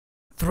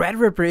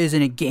Threadripper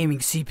isn't a gaming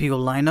CPU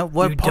lineup.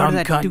 What You part of dumb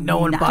that cunt, do no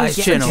one not buys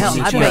get? channels. Tell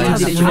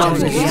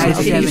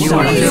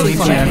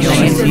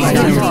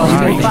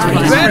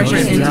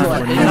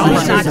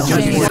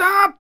me.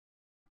 Stop!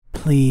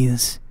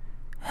 Please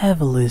have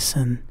a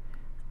listen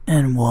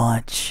and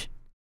watch.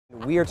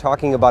 We are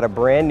talking about a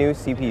brand new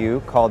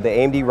CPU called the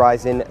AMD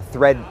Ryzen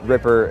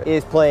Threadripper. It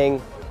is playing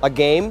a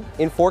game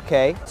in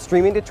 4K,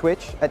 streaming to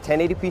Twitch at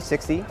 1080p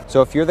 60.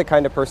 So if you're the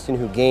kind of person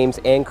who games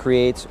and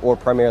creates, or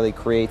primarily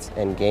creates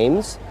and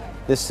games,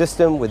 this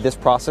system with this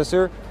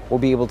processor will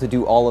be able to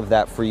do all of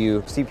that for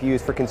you. CPUs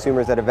for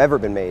consumers that have ever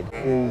been made.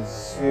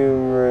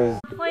 Consumers.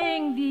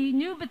 Playing the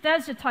new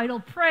Bethesda title,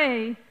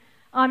 Prey,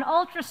 on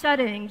ultra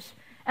settings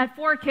at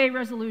 4K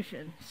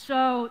resolution.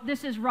 So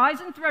this is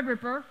Ryzen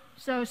Threadripper,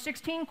 so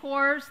 16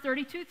 cores,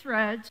 32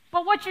 threads.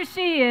 But what you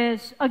see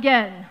is,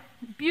 again,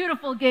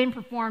 beautiful game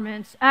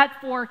performance at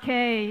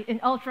 4K in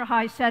ultra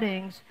high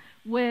settings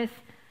with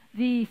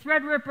the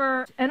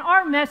Threadripper. And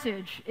our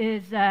message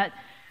is that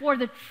for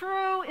the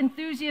true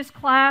enthusiast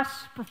class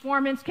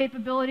performance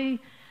capability,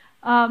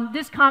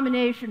 this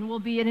combination will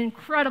be an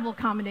incredible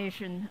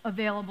combination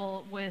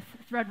available with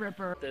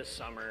Threadripper this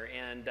summer,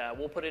 and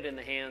we'll put it in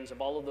the hands of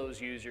all of those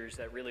users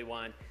that really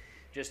want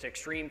just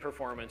extreme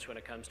performance when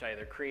it comes to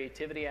either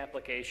creativity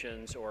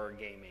applications or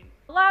gaming.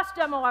 The last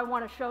demo I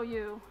want to show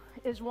you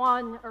is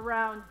one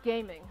around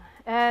gaming.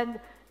 And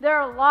there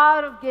are a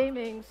lot of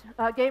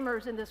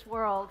gamers in this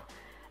world,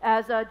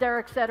 as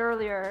Derek said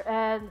earlier,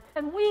 and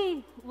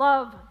we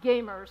love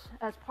gamers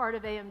as part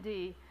of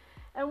AMD.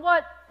 And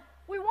what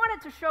we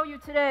wanted to show you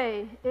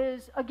today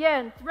is,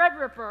 again,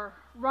 Threadripper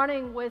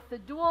running with the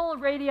dual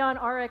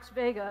Radeon RX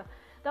Vega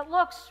that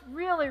looks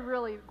really,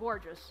 really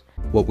gorgeous.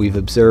 What we've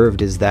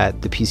observed is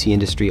that the PC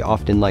industry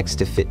often likes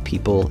to fit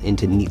people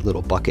into neat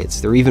little buckets.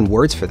 There are even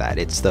words for that.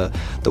 It's the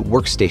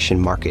workstation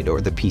market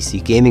or the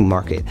PC gaming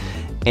market.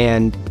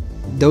 And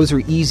those are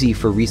easy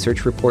for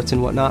research reports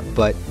and whatnot,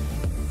 but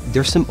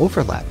there's some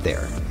overlap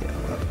there.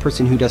 A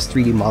person who does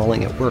 3D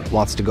modeling at work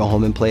wants to go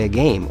home and play a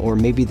game, or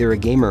maybe they're a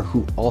gamer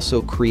who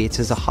also creates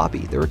as a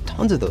hobby. There are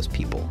tons of those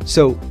people.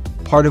 So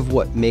part of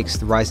what makes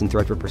the Ryzen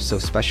Threadripper so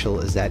special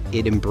is that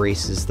it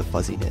embraces the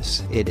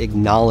fuzziness. It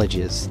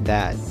acknowledges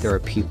that there are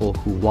people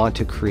who want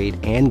to create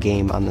and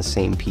game on the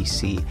same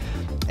PC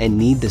and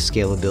need the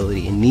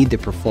scalability and need the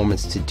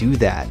performance to do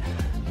that,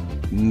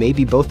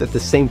 maybe both at the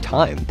same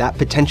time. That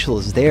potential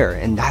is there,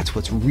 and that's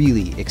what's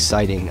really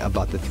exciting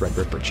about the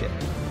Threadripper chip.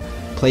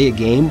 Play a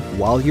game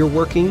while you're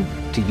working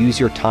to use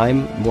your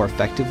time more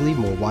effectively,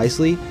 more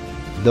wisely.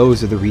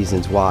 Those are the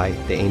reasons why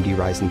the AMD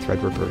Ryzen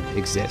Threadripper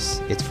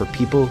exists. It's for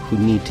people who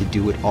need to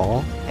do it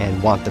all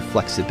and want the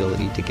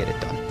flexibility to get it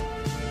done.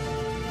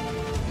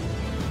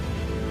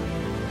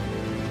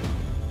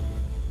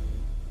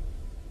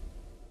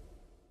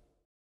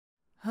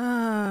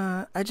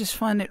 I just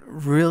find it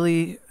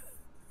really,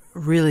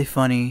 really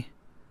funny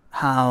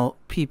how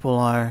people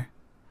are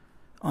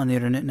on the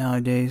internet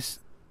nowadays.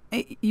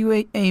 You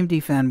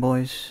AMD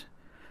fanboys,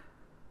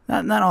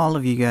 not all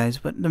of you guys,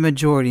 but the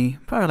majority,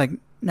 probably like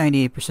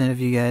 98% of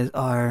you guys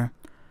are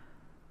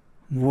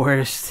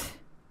worse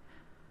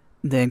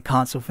than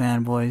console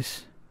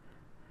fanboys.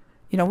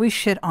 You know, we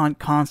shit on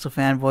console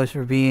fanboys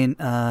for being,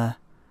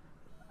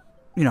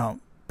 you know,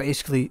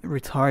 basically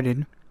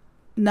retarded.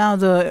 Now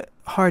the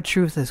hard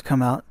truth has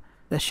come out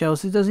that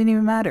shows it doesn't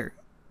even matter.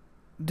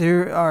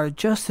 There are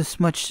just as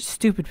much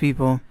stupid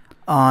people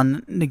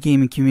on the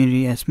gaming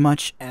community as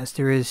much as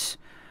there is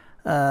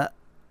on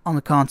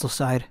the console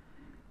side.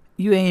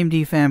 You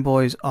AMD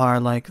fanboys are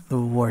like the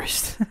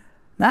worst.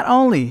 Not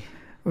only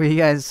were you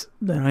guys,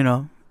 you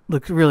know,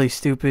 look really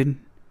stupid,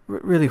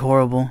 really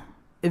horrible.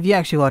 If you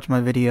actually watch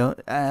my video,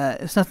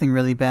 it's nothing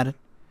really bad.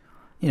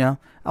 You know,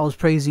 I was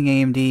praising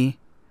AMD,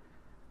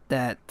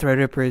 that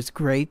Threadripper is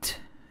great.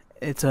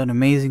 It's an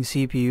amazing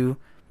CPU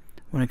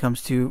when it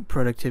comes to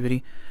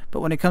productivity.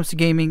 But when it comes to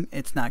gaming,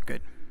 it's not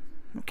good.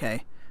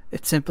 Okay?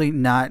 It's simply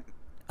not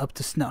up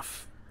to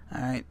snuff.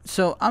 Alright,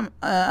 so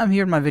I'm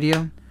here in my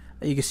video.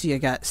 You can see I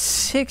got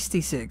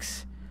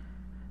 66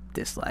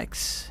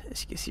 dislikes,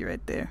 as you can see right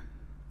there.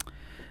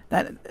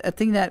 I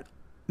think that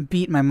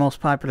beat my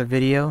most popular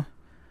video.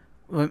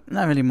 Well,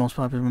 not really most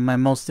popular, but my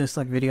most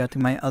disliked video. I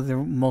think my other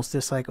most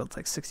disliked was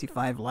like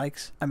 65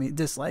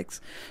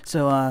 dislikes.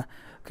 So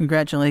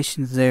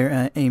congratulations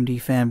there,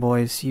 AMD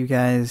fanboys. You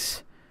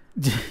guys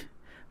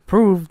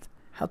proved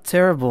how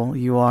terrible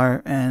you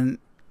are, and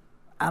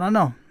I don't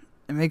know.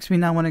 It makes me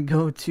not want to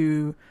go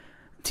to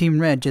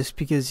Team Red just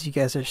because you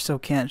guys are so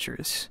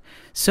cancerous.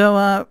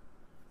 So,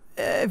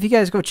 if you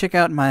guys go check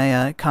out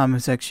my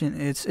comment section,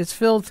 it's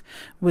filled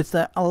with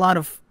a lot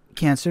of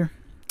cancer,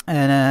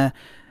 and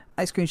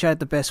I screenshot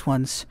the best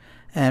ones,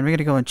 and we're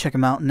gonna go and check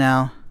them out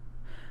now.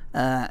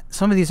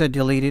 Some of these are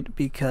deleted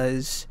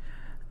because,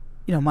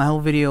 you know, my whole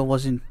video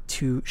wasn't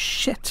to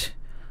shit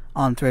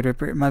on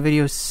Threadripper. My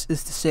video is to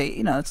say,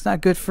 you know, it's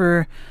not good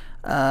for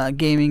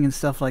gaming and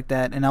stuff like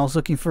that, and I was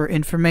looking for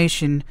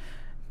information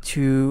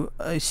to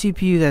a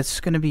CPU that's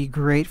going to be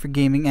great for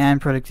gaming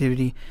and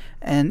productivity.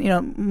 And, you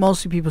know,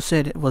 mostly people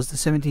said it was the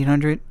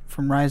 1700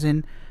 from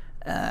Ryzen.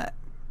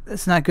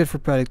 It's not good for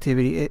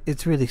productivity.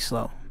 It's really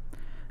slow.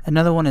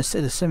 Another one is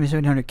the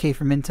 7700K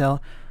from Intel.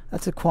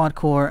 That's a quad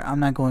core. I'm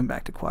not going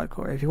back to quad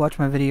core. If you watch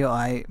my video,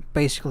 I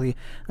basically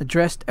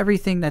addressed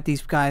everything that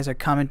these guys are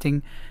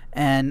commenting,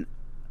 and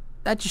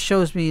that just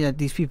shows me that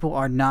these people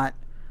are not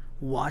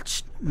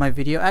watched my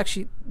video.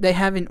 Actually, they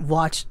haven't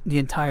watched the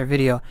entire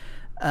video.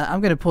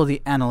 I'm going to pull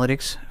the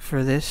analytics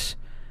for this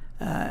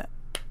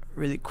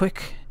really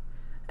quick.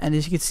 And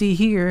as you can see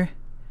here,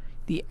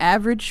 the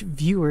average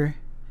viewer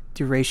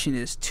duration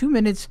is 2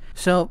 minutes.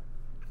 So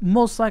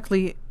most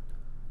likely,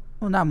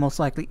 well, not most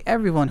likely,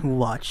 everyone who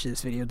watched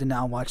this video did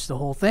not watch the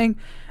whole thing.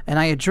 And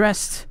I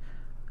addressed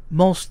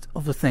most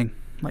of the thing,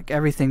 like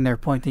everything they're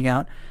pointing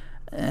out.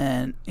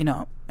 And, you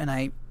know, and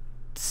I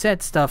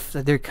said stuff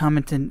that they're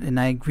commenting, and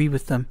I agree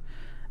with them.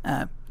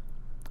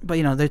 But,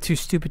 you know, they're too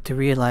stupid to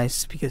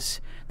realize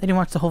because they didn't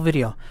watch the whole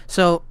video.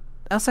 So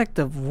that's like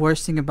the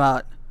worst thing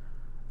about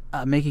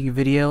making a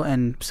video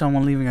and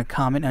someone leaving a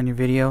comment on your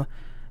video,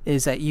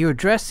 is that you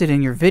addressed it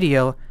in your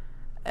video,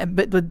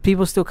 but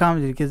people still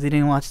commented because they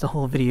didn't watch the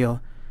whole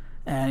video.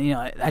 And, you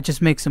know, that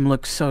just makes them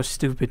look so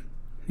stupid,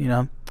 you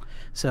know.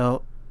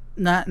 So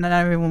not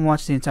everyone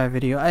watched the entire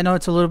video. I know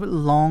it's a little bit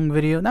long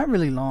video, not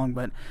really long,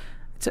 but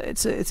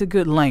it's a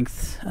good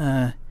length.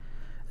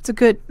 It's a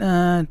good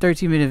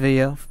 13-minute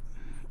video.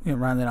 You know,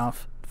 round it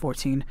off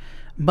 14.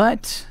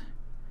 But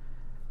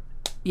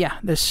yeah,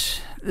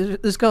 let's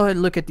go ahead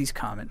and look at these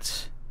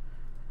comments.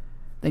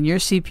 Then your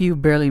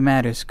CPU barely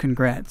matters.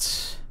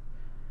 Congrats.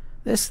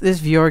 This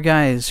viewer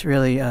guy is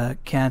really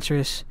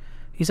cancerous.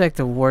 He's like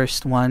the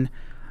worst one.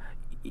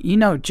 You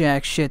know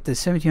jack shit. The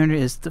 1700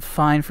 is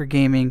fine for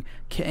gaming.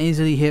 Can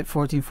easily hit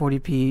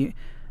 1440p,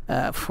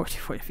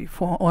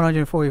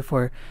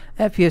 144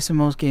 FPS in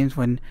most games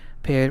when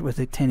paired with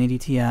a 1080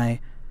 Ti.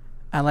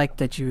 I like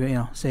that you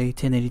know say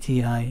 1080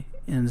 Ti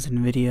and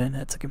NVIDIA, and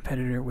that's a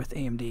competitor with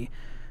AMD.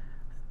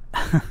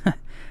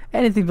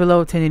 Anything below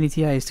 1080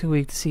 Ti is too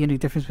weak to see any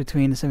difference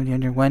between the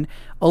 1700 when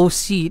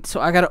OC. So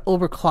I gotta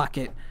overclock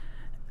it.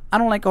 I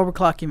don't like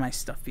overclocking my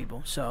stuff,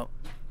 people. So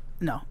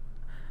no.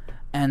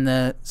 And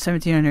the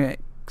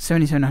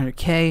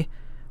 7700K,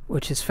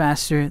 which is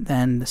faster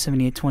than the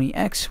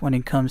 7820X when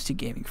it comes to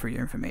gaming, for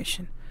your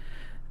information.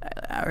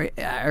 I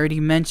already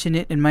mentioned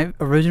it in my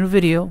original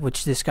video,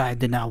 which this guy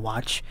did not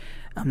watch.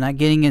 I'm not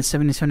getting a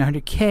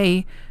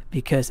 7700K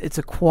because it's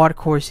a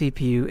quad-core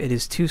CPU. It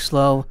is too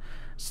slow.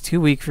 It's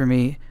too weak for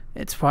me.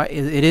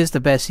 It is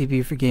the best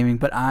CPU for gaming.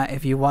 But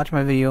if you watch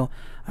my video,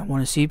 I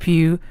want a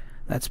CPU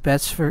that's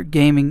best for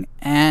gaming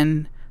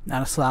and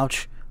not a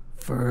slouch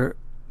for,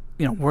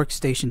 you know,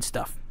 workstation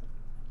stuff.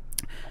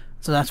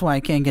 So that's why I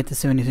can't get the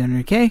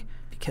 7700K,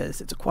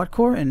 because it's a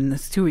quad-core and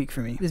it's too weak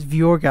for me. This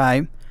viewer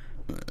guy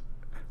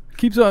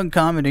keeps on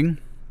commenting,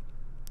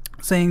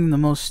 saying the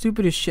most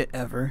stupidest shit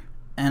ever.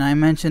 And I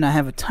mentioned I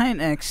have a Titan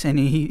X, and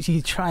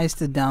he tries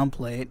to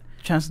downplay it.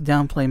 Tries to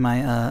downplay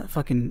my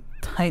fucking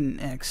Titan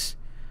X.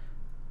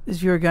 This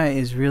viewer guy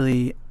is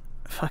really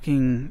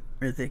fucking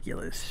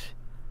ridiculous.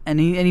 And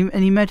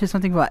he mentioned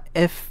something about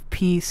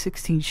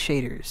FP16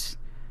 shaders.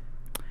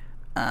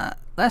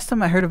 Last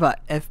time I heard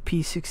about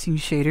FP16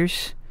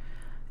 shaders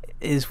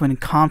is when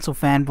console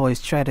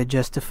fanboys try to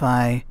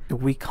justify the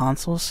weak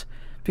consoles.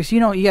 Because, you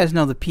know, you guys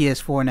know the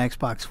PS4 and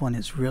Xbox One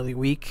is really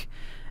weak.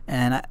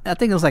 And I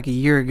think it was like a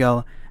year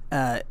ago,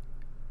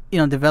 you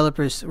know,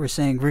 developers were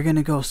saying, we're going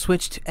to go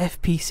switch to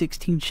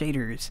FP16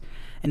 shaders.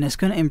 And it's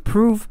going to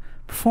improve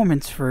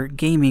performance for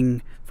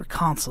gaming for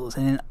consoles.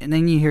 And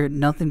then you hear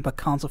nothing but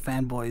console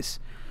fanboys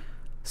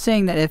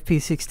saying that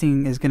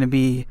FP16 is going to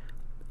be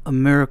a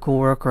miracle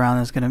workaround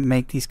that's going to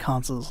make these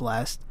consoles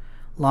last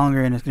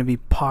longer, and it's going to be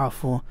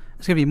powerful.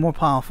 It's going to be more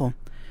powerful.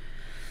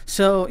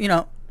 So, you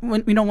know,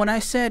 when I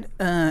said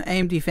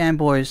AMD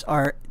fanboys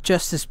are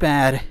just as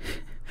bad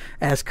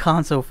as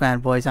console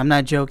fanboys, I'm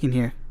not joking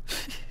here.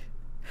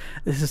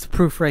 This is the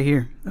proof right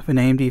here of an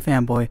AMD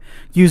fanboy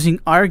using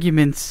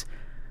arguments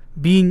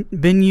been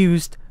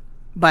used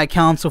by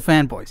console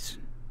fanboys.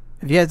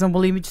 If you guys don't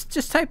believe me,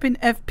 just type in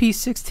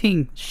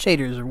FP16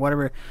 shaders or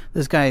whatever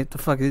this guy, the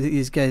fuck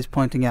these guys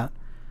pointing out,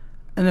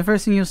 and the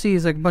first thing you'll see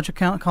is like a bunch of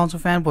console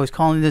fanboys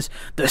calling this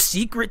the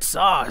secret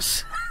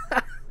sauce.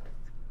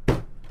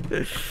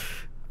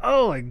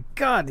 Oh my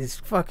god, these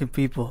fucking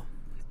people.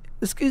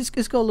 Let's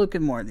go look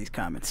at more of these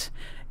comments.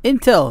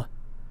 Intel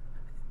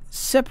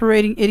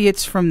separating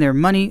idiots from their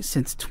money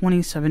since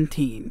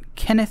 2017.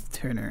 Kenneth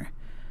Turner.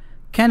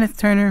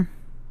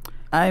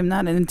 I'm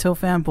not an Intel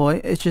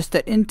fanboy. It's just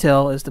that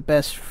Intel is the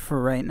best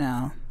for right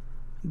now.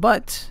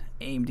 But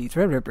AMD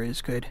Threadripper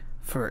is good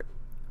for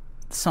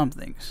some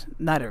things,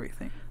 not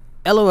everything.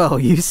 LOL,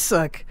 you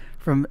suck,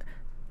 from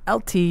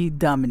LT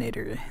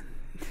Dominator.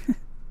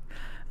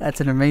 That's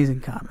an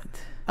amazing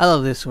comment. I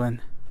love this one.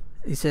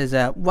 He says,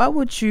 what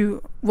would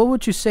you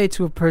say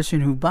to a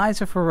person who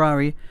buys a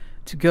Ferrari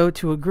to go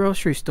to a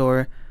grocery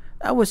store?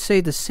 I would say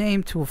the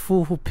same to a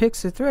fool who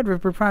picks a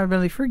Threadripper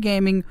primarily for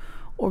gaming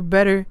Or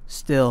better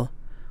still,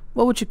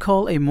 what would you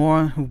call a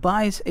moron who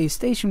buys a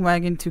station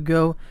wagon to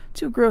go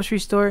to a grocery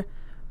store,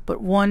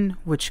 but one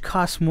which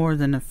costs more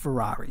than a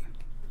Ferrari?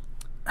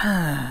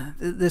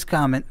 This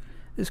comment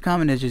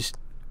is just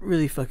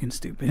really fucking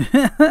stupid.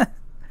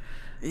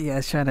 You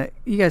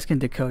guys can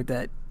decode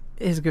that.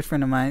 He's a good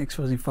friend of mine,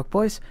 exposing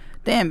fuckboys.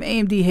 Damn,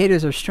 AMD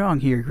haters are strong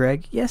here,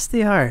 Greg. Yes,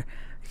 they are.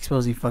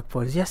 Exposing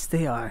fuckboys. Yes,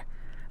 they are.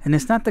 And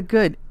it's not the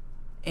good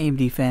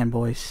AMD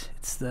fanboys.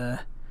 It's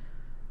the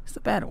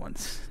bad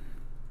ones.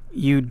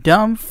 You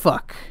Dumb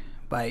Fuck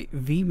by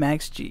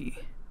VMaxG.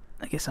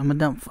 I guess I'm a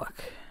dumb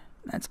fuck.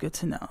 That's good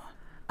to know.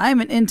 I'm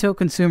an Intel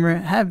consumer,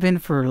 have been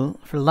for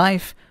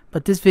life,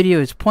 but this video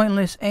is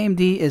pointless.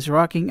 AMD is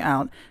rocking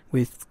out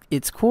with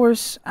its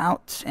cores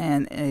out,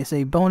 and as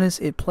a bonus,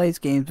 it plays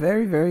games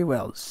very, very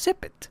well.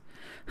 Sip it.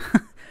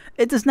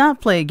 It does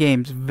not play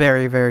games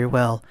very, very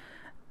well.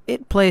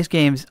 It plays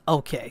games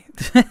okay.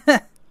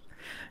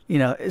 You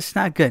know, it's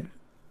not good.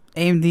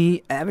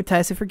 AMD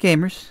advertised it for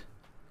gamers,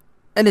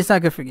 and it's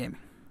not good for gaming.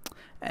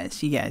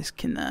 As you guys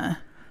can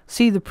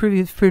see the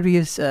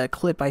previous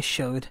clip I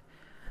showed,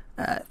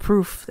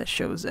 proof that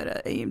shows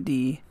that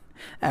AMD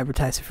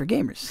advertised it for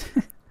gamers,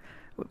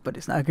 but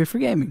it's not good for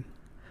gaming.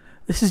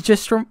 This is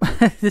just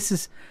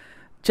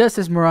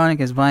as moronic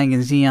as buying a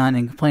Xeon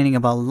and complaining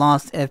about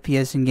lost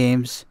FPS in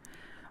games.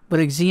 But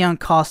a Xeon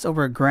costs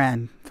over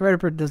 $1,000.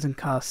 Threadripper doesn't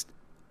cost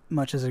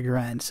much as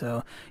 $1,000,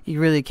 so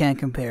you really can't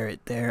compare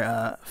it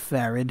there,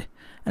 Farid.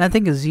 And I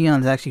think a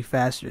Xeon is actually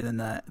faster than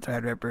the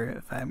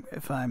Threadripper,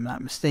 if I'm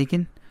not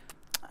mistaken.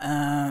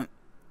 But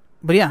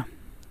yeah,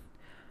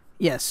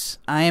 yes,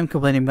 I am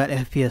complaining about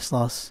FPS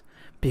loss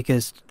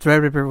because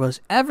Threadripper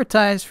was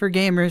advertised for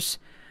gamers,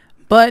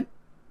 but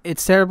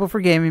it's terrible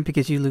for gaming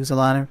because you lose a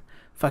lot of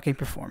fucking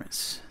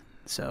performance.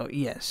 So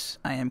yes,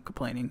 I am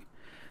complaining.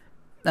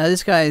 Now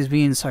this guy is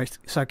being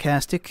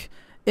sarcastic.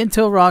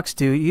 Intel rocks,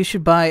 dude. You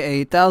should buy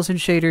 1,000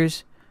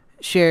 shares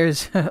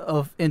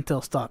of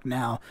Intel stock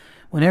now.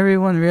 When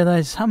everyone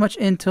realizes how much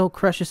Intel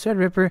crushes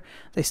Threadripper,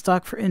 the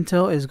stock for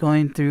Intel is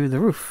going through the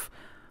roof.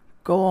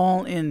 Go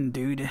all in,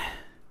 dude.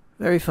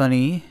 Very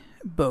funny.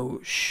 Bo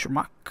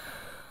Schmuck.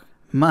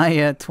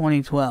 Maya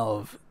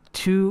 2012.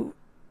 2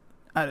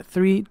 out of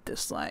 3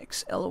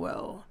 dislikes.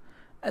 LOL.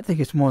 I think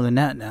it's more than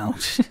that now.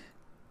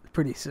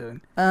 Pretty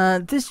soon.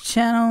 This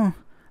channel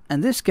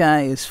and this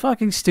guy is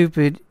fucking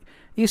stupid.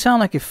 You sound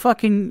like a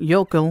fucking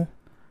yokel.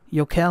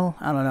 Yokel?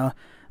 I don't know.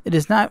 It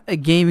is not a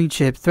gaming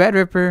chip.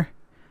 Threadripper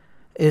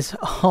is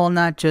all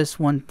not just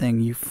one thing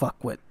you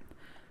fuck with.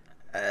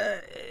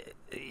 I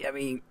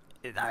mean,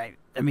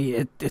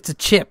 it's a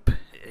chip.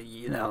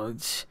 You know,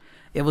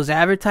 it was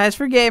advertised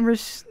for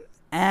gamers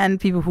and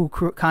people who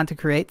content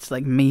creates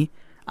like me.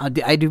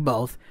 I do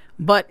both,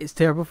 but it's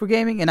terrible for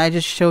gaming, and I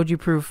just showed you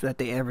proof that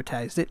they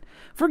advertised it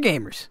for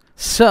gamers.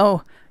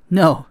 So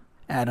no,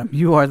 Adam,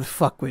 you are the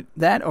fuckwit.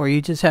 That, or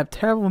you just have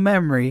terrible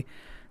memory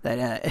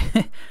that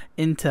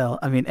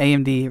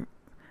AMD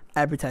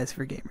advertised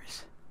for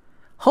gamers.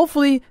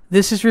 Hopefully,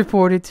 this is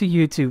reported to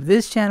YouTube.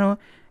 This channel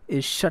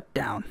is shut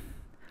down.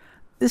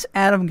 This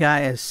Adam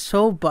guy is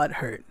so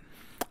butthurt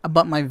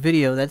about my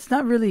video that's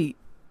not really,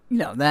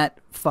 that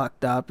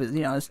fucked up.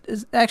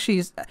 It's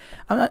actually,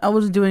 I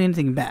wasn't doing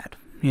anything bad,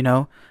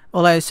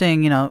 All I was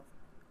saying, I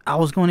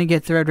was going to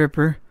get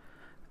Threadripper.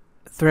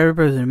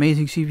 Threadripper is an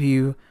amazing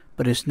CPU,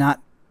 but it's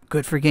not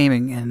good for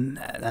gaming, and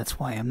that's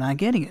why I'm not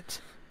getting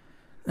it.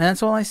 And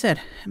that's all I said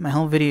in my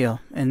whole video.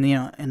 And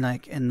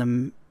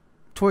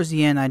towards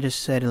the end, I just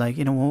said,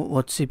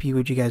 what CPU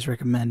would you guys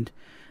recommend?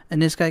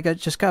 And this guy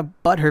just got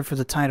butthurt for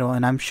the title,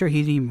 and I'm sure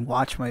he didn't even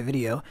watch my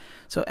video.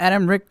 So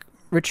Adam,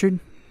 Rickard,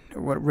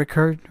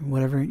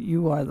 whatever,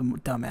 you are the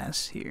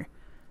dumbass here.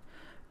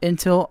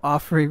 Intel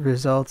offering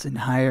results in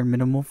higher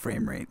minimal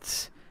frame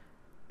rates.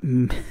 I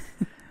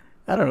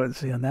don't know what to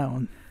say on that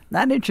one.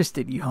 Not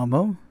interested, you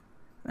homo.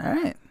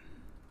 Alright.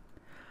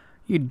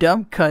 You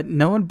dumb cunt.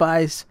 No one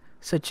buys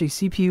such a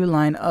CPU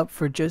line up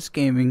for just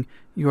gaming.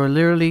 You are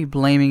literally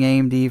blaming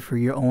AMD for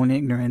your own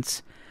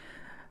ignorance.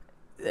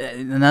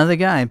 Another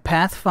guy,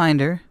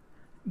 Pathfinder.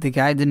 The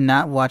guy did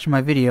not watch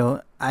my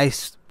video. I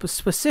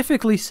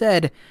specifically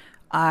said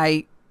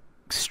I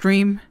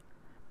stream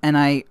and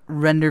I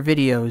render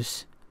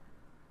videos,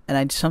 and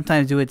I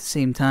sometimes do it at the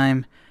same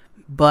time,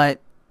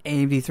 but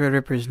AMD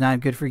Threadripper is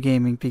not good for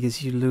gaming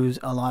because you lose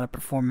a lot of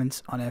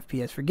performance on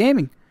FPS for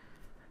gaming.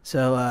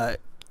 So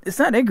it's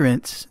not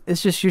ignorance.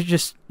 It's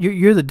just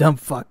you're the dumb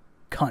fuck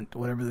cunt,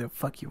 whatever the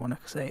fuck you want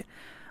to say,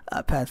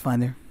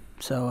 Pathfinder.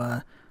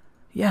 So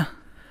yeah,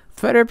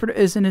 Threadripper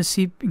isn't a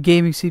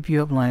gaming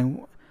CPU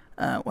upline.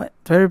 What?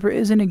 Treadripper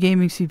isn't a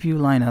gaming CPU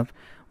lineup.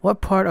 What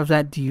part of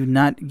that do you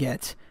not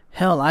get?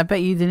 Hell, I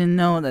bet you didn't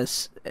know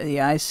this. The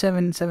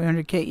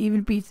i7-7700K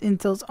even beats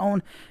Intel's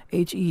own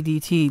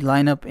HEDT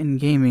lineup in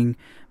gaming.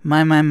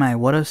 My,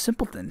 what a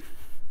simpleton.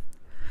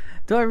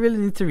 Do I really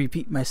need to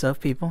repeat myself,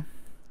 people?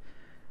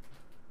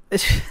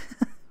 It's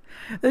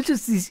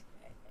just these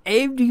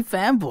AMD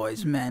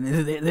fanboys, man.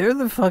 They're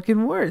the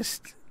fucking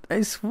worst.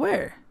 I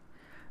swear.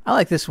 I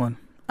like this one.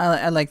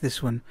 I like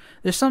this one.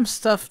 There's some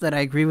stuff that I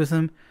agree with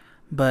him,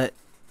 but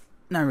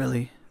not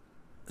really.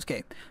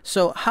 Okay,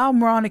 so how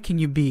moronic can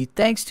you be?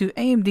 Thanks to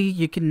AMD,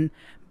 you can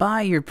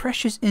buy your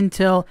precious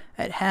Intel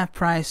at half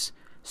price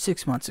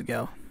 6 months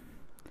ago.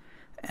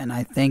 And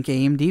I thank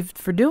AMD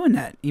for doing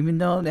that, even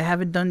though they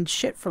haven't done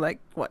shit for like,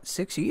 what,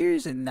 6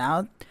 years, and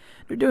now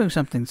they're doing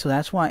something. So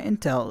that's why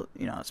Intel,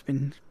 it's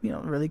been,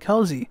 really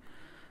cozy.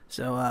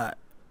 So,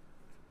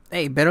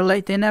 hey, better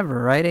late than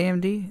never, right,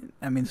 AMD?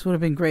 I mean, this would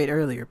have been great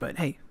earlier, but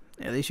hey,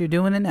 at least you're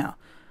doing it now.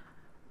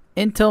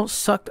 Intel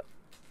sucked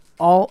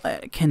all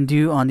it can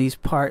do on these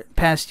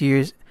past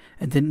years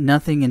and did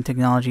nothing in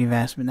technology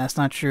investment. That's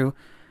not true.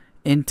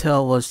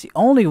 Intel was the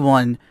only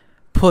one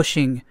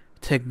pushing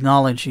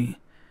technology.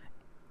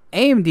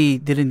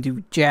 AMD didn't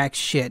do jack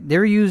shit. They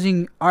were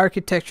using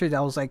architecture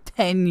that was like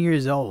 10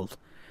 years old.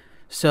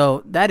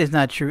 So that is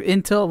not true.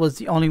 Intel was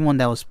the only one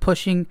that was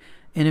pushing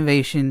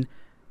innovation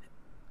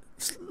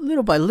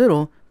little by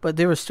little, but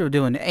they were still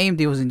doing it.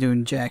 AMD wasn't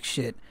doing jack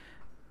shit.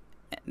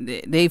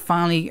 They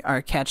finally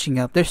are catching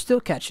up. They're still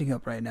catching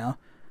up right now.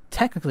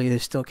 Technically, they're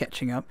still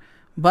catching up,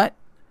 but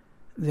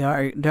they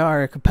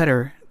are a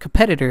competitor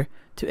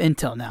to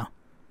Intel now,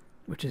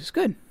 which is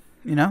good,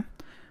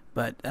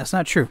 But that's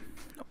not true.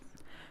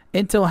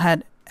 Intel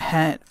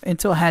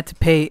had to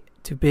pay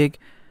to big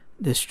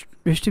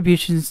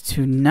distributions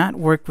to not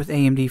work with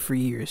AMD for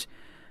years.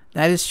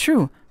 That is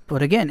true,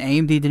 but again,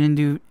 AMD didn't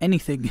do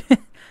anything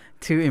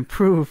to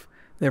improve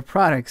their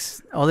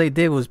products. All they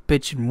did was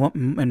bitch and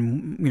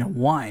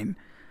whine,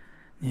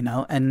 and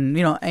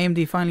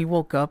AMD finally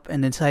woke up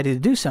and decided to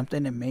do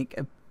something and make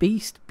a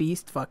beast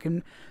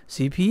fucking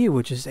CPU,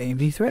 which is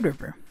AMD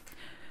Threadripper.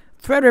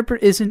 Threadripper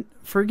isn't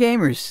for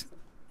gamers.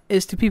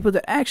 It's to people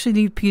that actually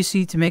need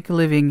PC to make a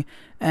living,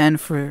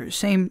 and for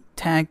same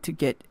tag to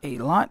get a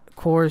lot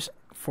cores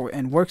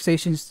and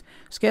workstations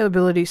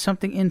scalability,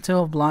 something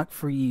Intel blocked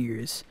for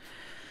years.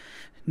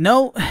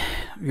 No,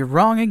 you're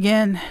wrong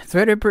again.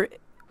 Threadripper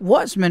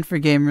was meant for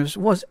gamers,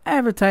 was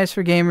advertised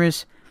for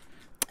gamers,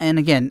 and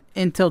again,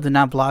 Intel did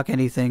not block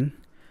anything.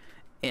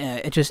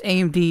 It just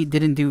AMD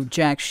didn't do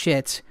jack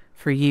shit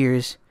for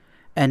years,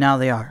 and now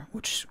they are,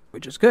 which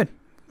is good,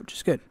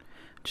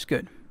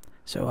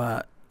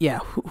 So yeah,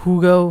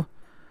 Hugo,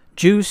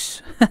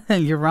 Juice,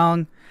 you're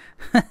wrong.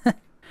 But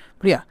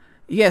yeah,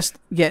 you guys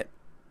get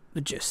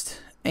the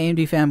gist.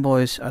 AMD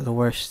fanboys are the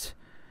worst,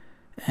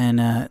 and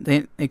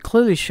it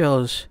clearly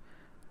shows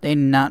they did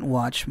not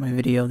watch my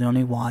video. They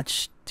only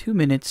watched 2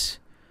 minutes,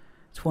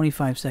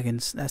 25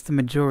 seconds. That's the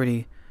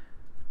majority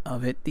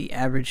of it, the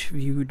average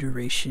view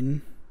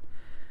duration,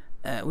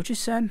 which is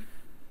sad.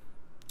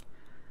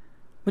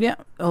 But yeah,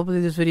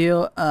 hopefully this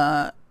video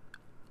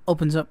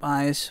opens up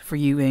eyes for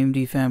you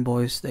AMD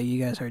fanboys that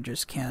you guys are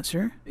just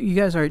cancer. You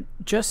guys are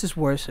just as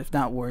worse, if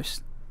not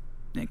worse,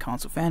 than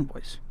console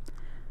fanboys.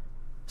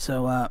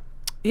 So,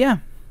 yeah.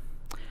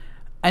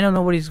 I know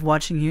nobody's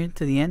watching here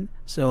to the end,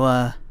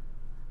 so,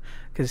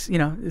 because,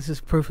 this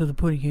is proof of the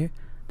pudding here,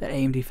 that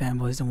AMD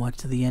fanboys don't watch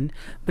to the end.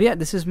 But yeah,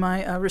 this is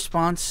my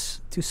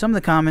response to some of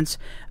the comments.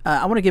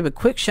 I want to give a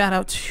quick shout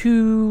out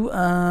to,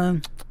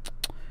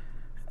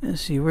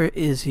 let's see, where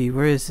is he?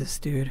 Where is this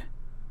dude?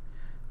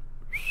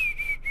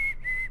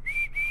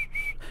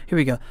 Here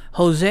we go.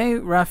 Jose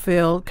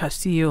Rafael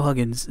Castillo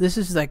Huggins. This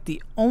is like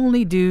the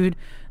only dude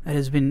that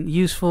has been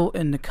useful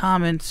in the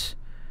comments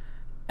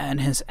and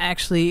has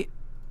actually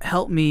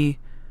helped me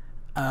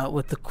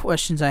with the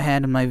questions I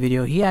had in my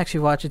video. He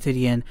actually watched it to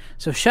the end.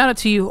 So shout out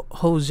to you,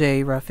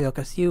 Jose Rafael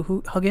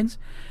Castillo Huggins.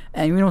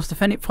 And you know what's the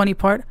funny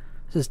part?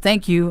 It says,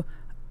 thank you.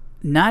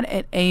 Not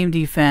an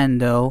AMD fan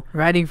though.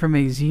 Writing from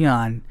a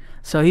Xeon.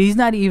 So he's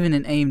not even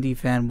an AMD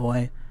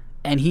fanboy.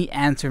 And he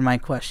answered my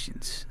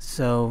questions.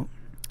 So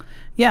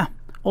yeah,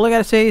 all I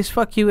gotta say is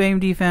fuck you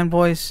AMD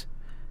fanboys.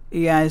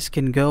 You guys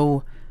can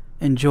go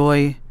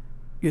enjoy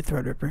your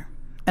Threadripper,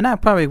 and I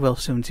probably will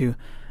soon too.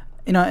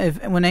 When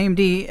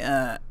AMD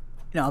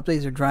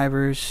updates their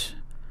drivers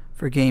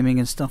for gaming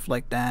and stuff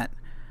like that,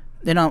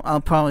 then I'll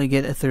probably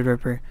get a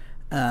Threadripper.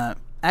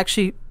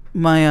 Actually,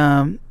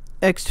 my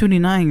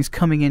X29 is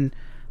coming in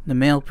the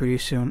mail pretty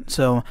soon.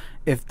 So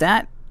if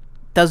that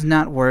does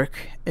not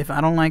work, if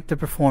I don't like the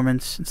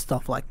performance and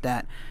stuff like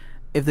that,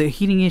 if the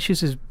heating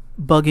issues is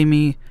bugging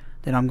me,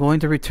 then I'm going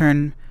to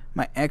return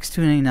my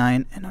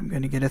X299 and I'm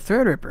going to get a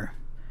Threadripper.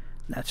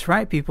 That's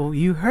right, people,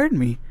 you heard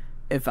me.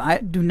 If I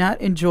do not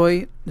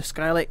enjoy the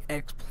Skylake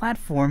X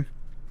platform,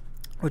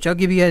 which I'll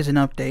give you guys an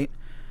update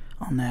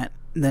on that,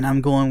 then I'm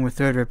going with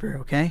Threadripper,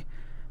 okay?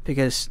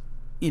 Because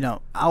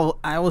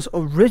I was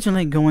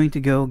originally going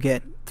to go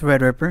get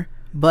Threadripper,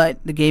 but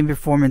the game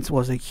performance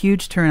was a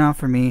huge turnoff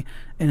for me,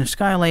 and the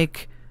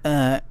Skylake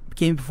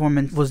game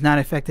performance was not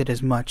affected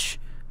as much.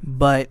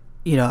 But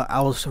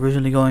I was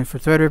originally going for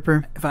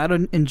Threadripper. If I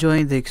don't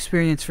enjoy the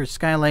experience for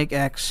Skylake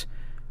X,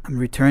 I'm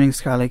returning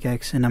Skylake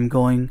X and I'm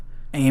going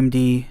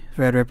AMD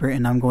Threadripper,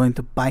 and I'm going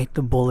to bite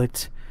the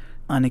bullet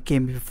on the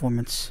game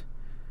performance.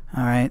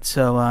 Alright,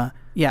 so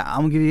yeah,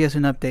 I'm gonna give you guys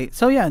an update.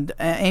 So yeah,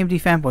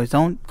 AMD fanboys,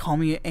 don't call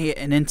me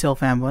an Intel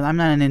fanboy. I'm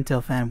not an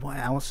Intel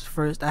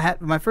fanboy. I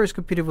had my first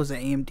computer was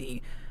an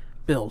AMD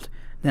build.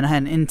 Then I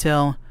had an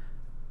Intel,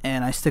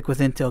 and I stick with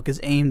Intel because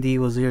AMD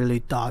was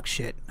literally dog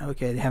shit.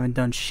 Okay, they haven't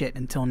done shit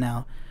until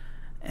now,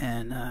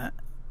 and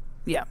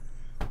yeah.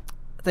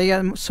 Thank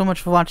you guys so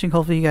much for watching.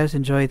 Hopefully you guys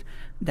enjoyed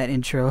that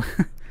intro.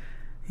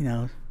 You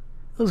know,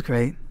 it was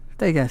great.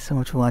 Thank you guys so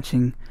much for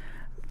watching.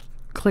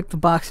 Click the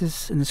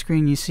boxes in the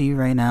screen you see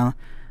right now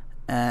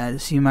to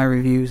see my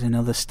reviews and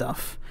other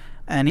stuff.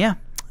 And yeah,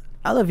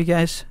 I love you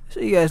guys.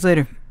 See you guys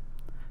later.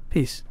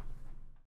 Peace.